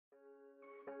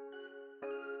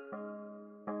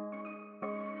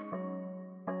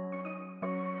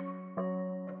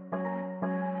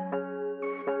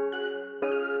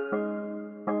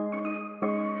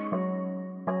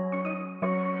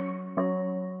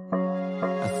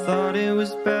thought it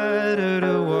was better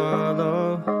to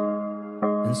wallow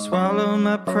and swallow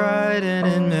my pride and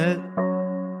admit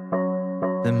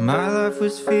that my life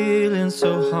was feeling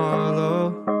so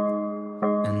hollow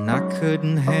and I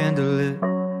couldn't handle it.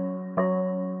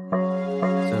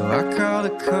 So I called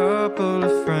a couple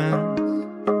of friends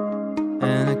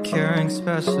and a caring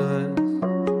specialist,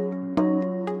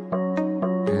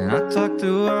 and I talked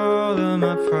through all of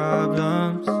my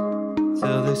problems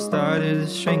till they started to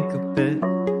shrink a bit.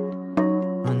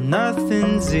 Well,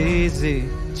 nothing's easy,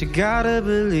 but you gotta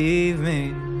believe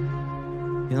me,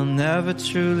 you'll never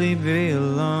truly be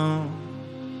alone.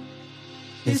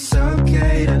 It's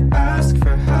okay to ask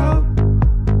for help,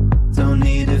 don't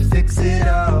need to fix it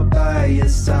all by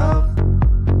yourself.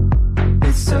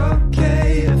 It's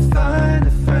okay to find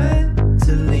a friend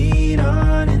to lean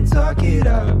on and talk it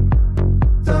out,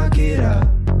 talk it out.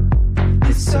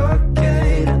 It's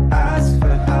okay to ask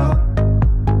for help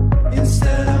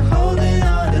instead of holding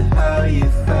on to how you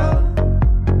felt.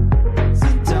 So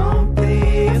don't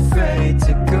be afraid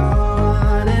to go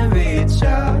on and reach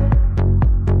out.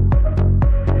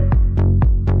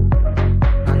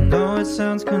 I know it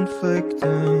sounds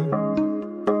conflicting,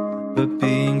 but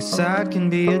being sad can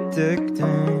be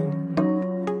addicting.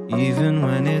 Even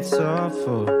when it's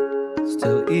awful,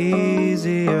 still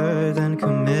easier than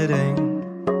committing.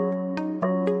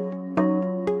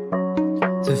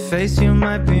 To face you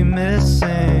might be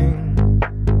missing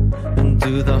and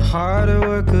do the harder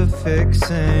work of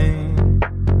fixing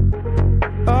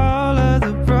all of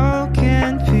the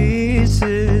broken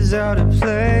pieces out of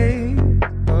play.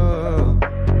 Oh,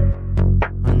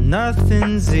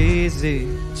 nothing's easy,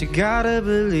 but you gotta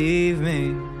believe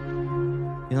me,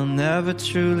 you'll never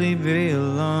truly be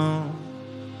alone.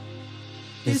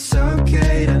 It's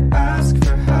okay to ask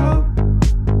for help,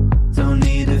 don't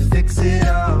need to fix it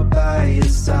all by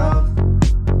yourself.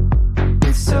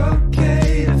 It's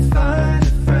okay to find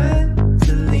a friend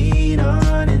to lean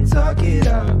on and talk it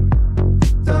out,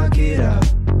 talk it out.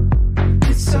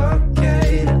 It's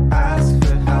okay to ask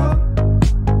for help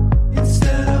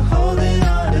instead of holding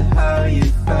on to how you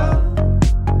felt.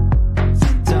 So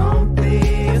don't be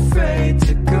afraid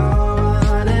to go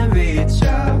on and reach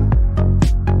out.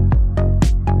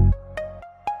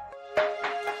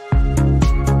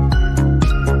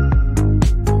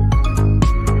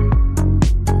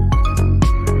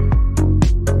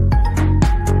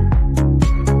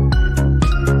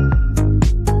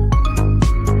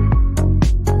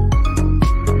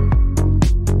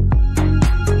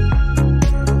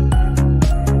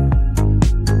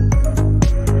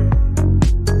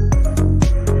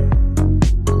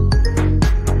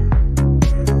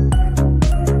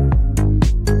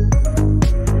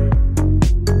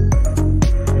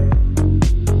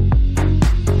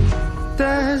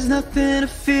 There's nothing to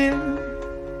fear.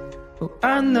 Oh,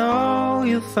 I know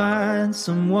you'll find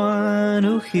someone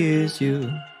who hears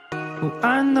you. Oh,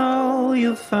 I know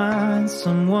you'll find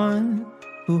someone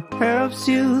who helps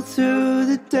you through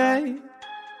the day.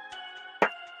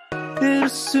 It'll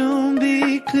soon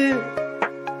be clear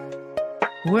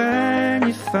when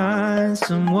you find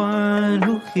someone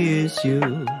who hears you.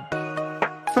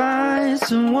 Find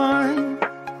someone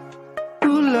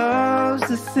who loves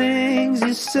the things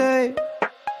you say.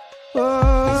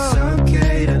 Oh. It's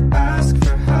okay to ask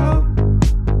for help,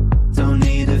 don't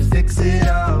need to fix it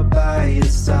all by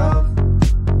yourself.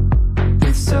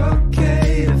 It's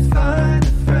okay to find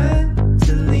a friend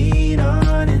to lean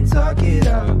on and talk it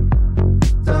out,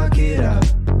 talk it out.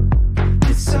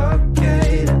 It's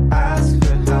okay to ask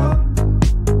for help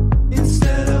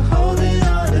instead of holding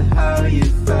on to how you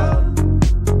felt.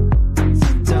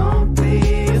 So don't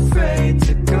be afraid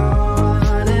to go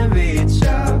on and reach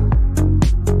out.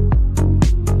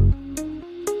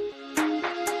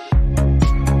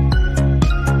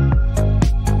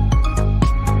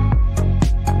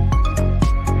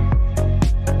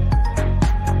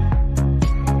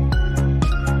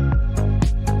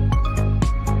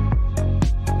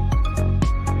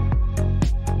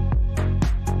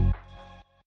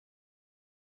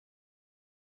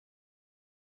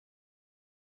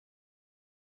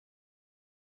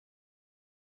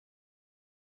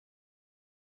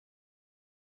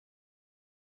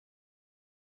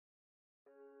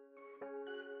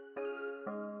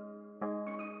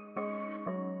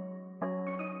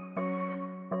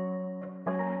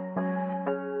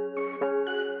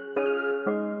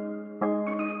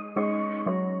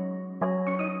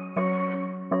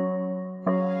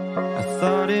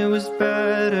 Thought it was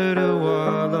better to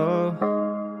wallow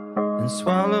and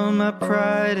swallow my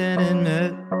pride and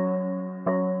admit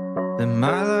that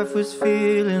my life was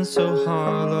feeling so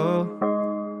hollow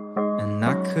and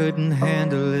I couldn't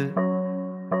handle it.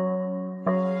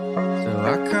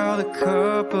 I called a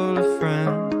couple of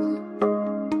friends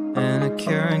and a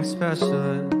caring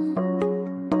specialist,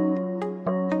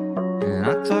 and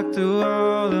I talked through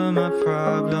all of my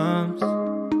problems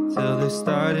till they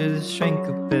started to shrink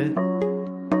a bit.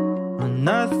 Well,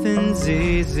 nothing's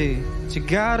easy, but you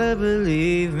gotta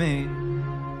believe me,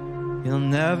 you'll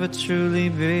never truly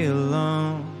be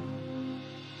alone.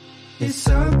 It's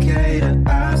okay to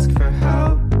ask for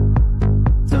help,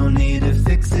 don't need to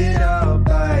fix it all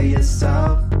by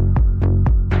yourself.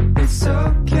 It's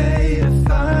okay to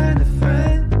find a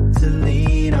friend to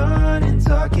lean on and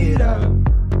talk it out,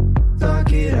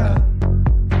 talk it out.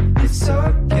 It's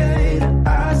okay to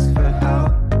ask for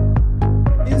help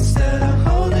instead of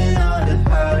holding on to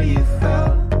how you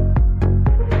felt.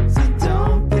 So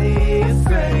don't be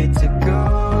afraid to go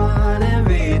on and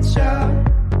reach out.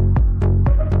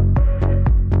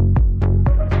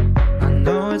 I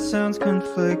know it sounds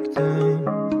conflicting,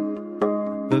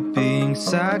 but being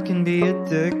sad can be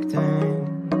addicting.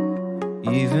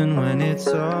 Even when it's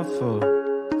awful,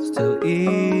 still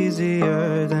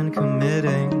easier than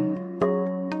committing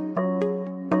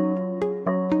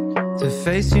to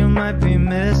face you might be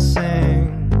missing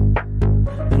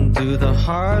and do the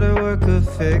harder work of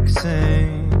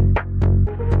fixing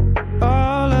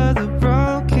all of the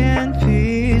broken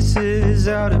pieces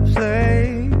out of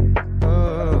place.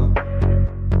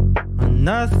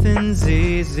 Nothing's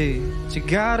easy, but you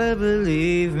gotta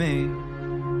believe me,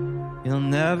 you'll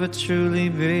never truly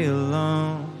be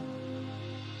alone.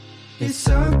 It's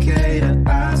okay to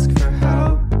ask for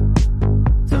help,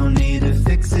 don't need to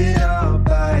fix it all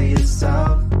by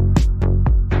yourself.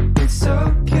 It's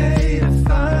okay to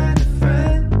find a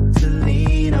friend to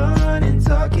lean on and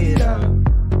talk it out,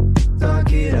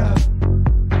 talk it out.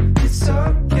 It's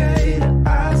okay to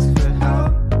ask for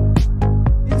help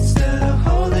instead of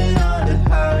holding on to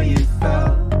how you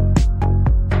felt.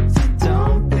 So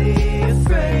don't be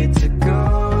afraid to go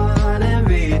on and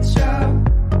reach out.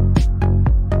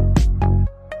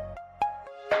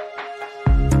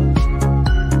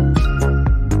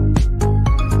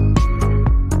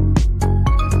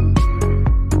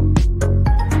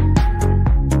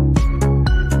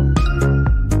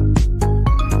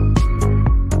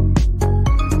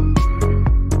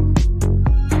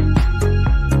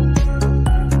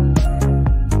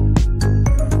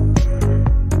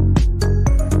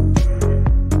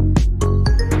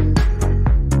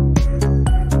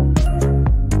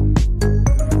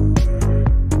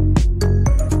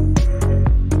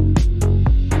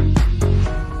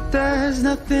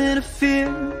 Nothing to fear.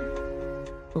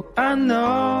 Oh, I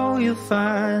know you'll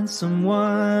find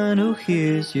someone who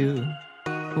hears you.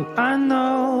 Oh, I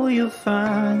know you'll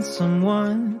find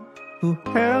someone who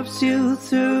helps you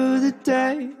through the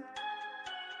day.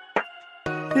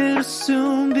 It'll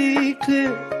soon be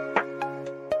clear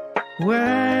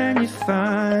when you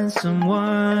find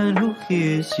someone who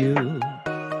hears you.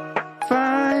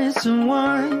 Find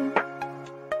someone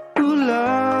who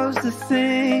loves the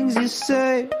things you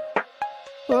say.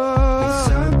 It's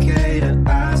okay to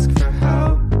ask for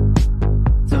help,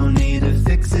 don't need to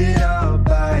fix it all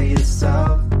by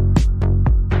yourself.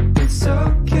 It's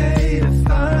okay to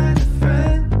find a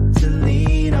friend to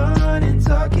lean on and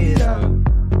talk it out,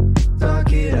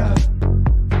 talk it out.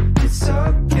 It's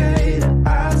okay to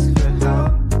ask for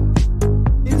help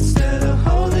instead of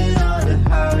holding on to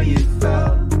how you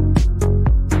felt.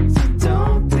 So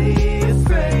don't be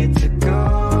afraid to go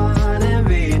on and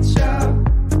reach out.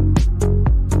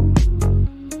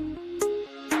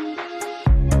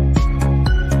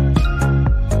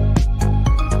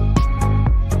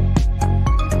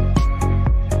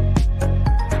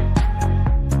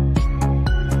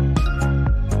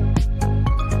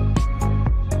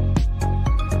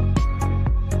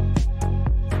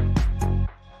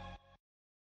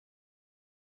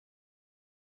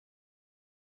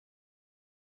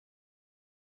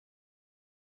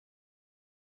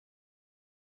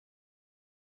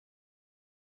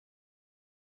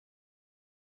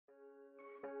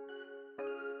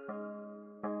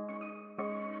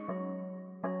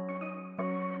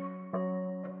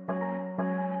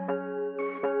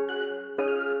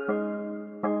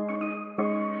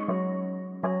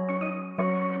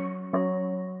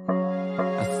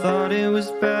 Thought it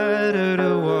was better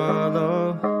to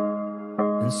wallow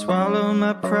and swallow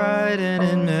my pride and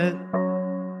admit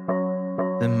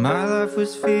that my life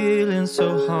was feeling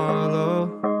so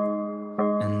hollow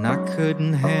and I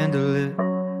couldn't handle it.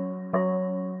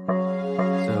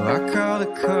 So I called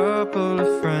a couple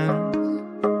of friends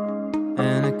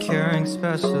and a caring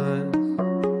specialist,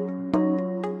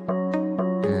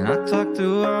 and I talked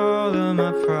through all of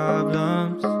my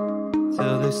problems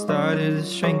till they started to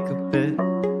shrink a bit.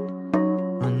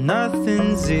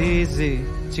 nothing's easy,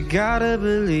 but you gotta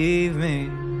believe me,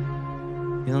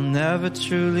 you'll never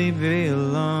truly be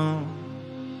alone.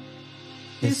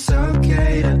 It's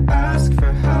okay to ask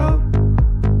for help,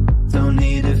 don't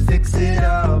need to fix it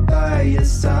all by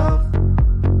yourself.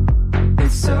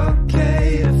 It's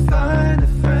okay to find a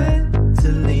friend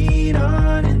to lean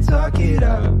on and talk it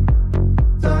out,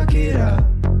 talk it out.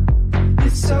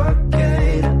 It's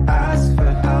okay to ask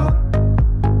for help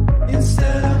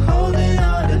instead of holding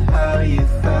on to how you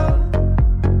felt.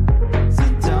 So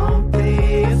don't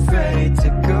be afraid to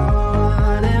go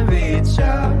on and reach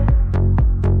out.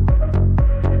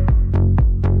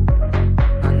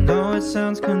 I know it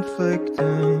sounds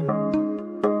conflicting,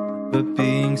 but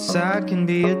being sad can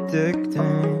be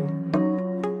addicting.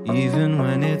 Even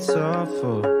when it's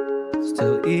awful,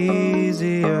 still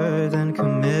easier than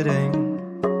committing.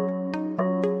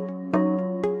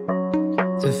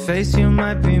 To face you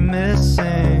might be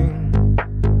missing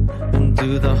and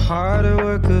do the harder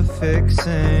work of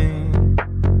fixing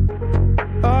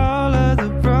all of the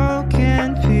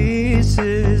broken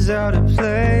pieces out of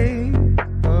place.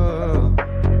 Oh.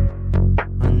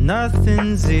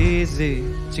 Nothing's easy,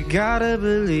 but you gotta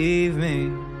believe me,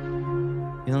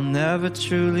 you'll never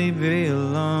truly be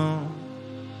alone.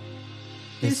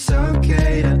 It's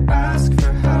okay to ask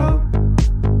for help,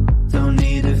 don't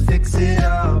need to fix it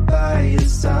all by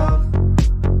yourself.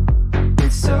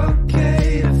 It's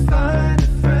okay to find a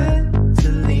friend to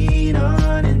lean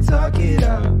on and talk it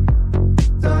out,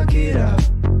 talk it out.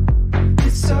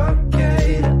 It's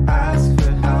okay to ask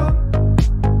for help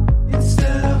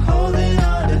instead of holding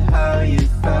on to how you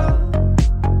felt.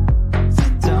 So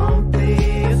don't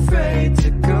be afraid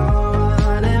to go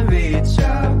on and reach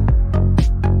out.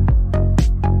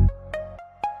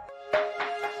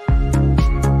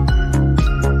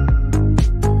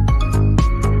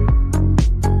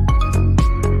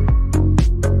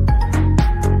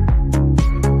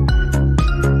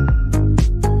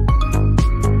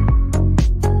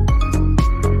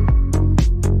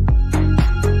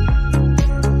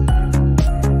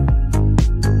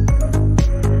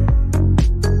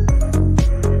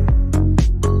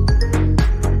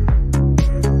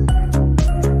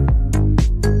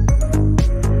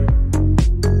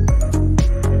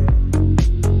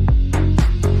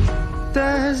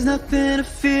 There's nothing to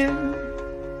fear.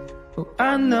 Oh,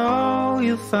 I know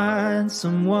you'll find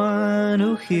someone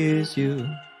who hears you.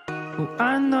 Oh,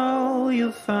 I know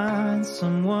you'll find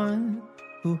someone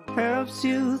who helps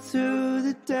you through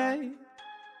the day.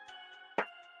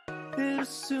 It'll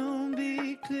soon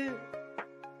be clear.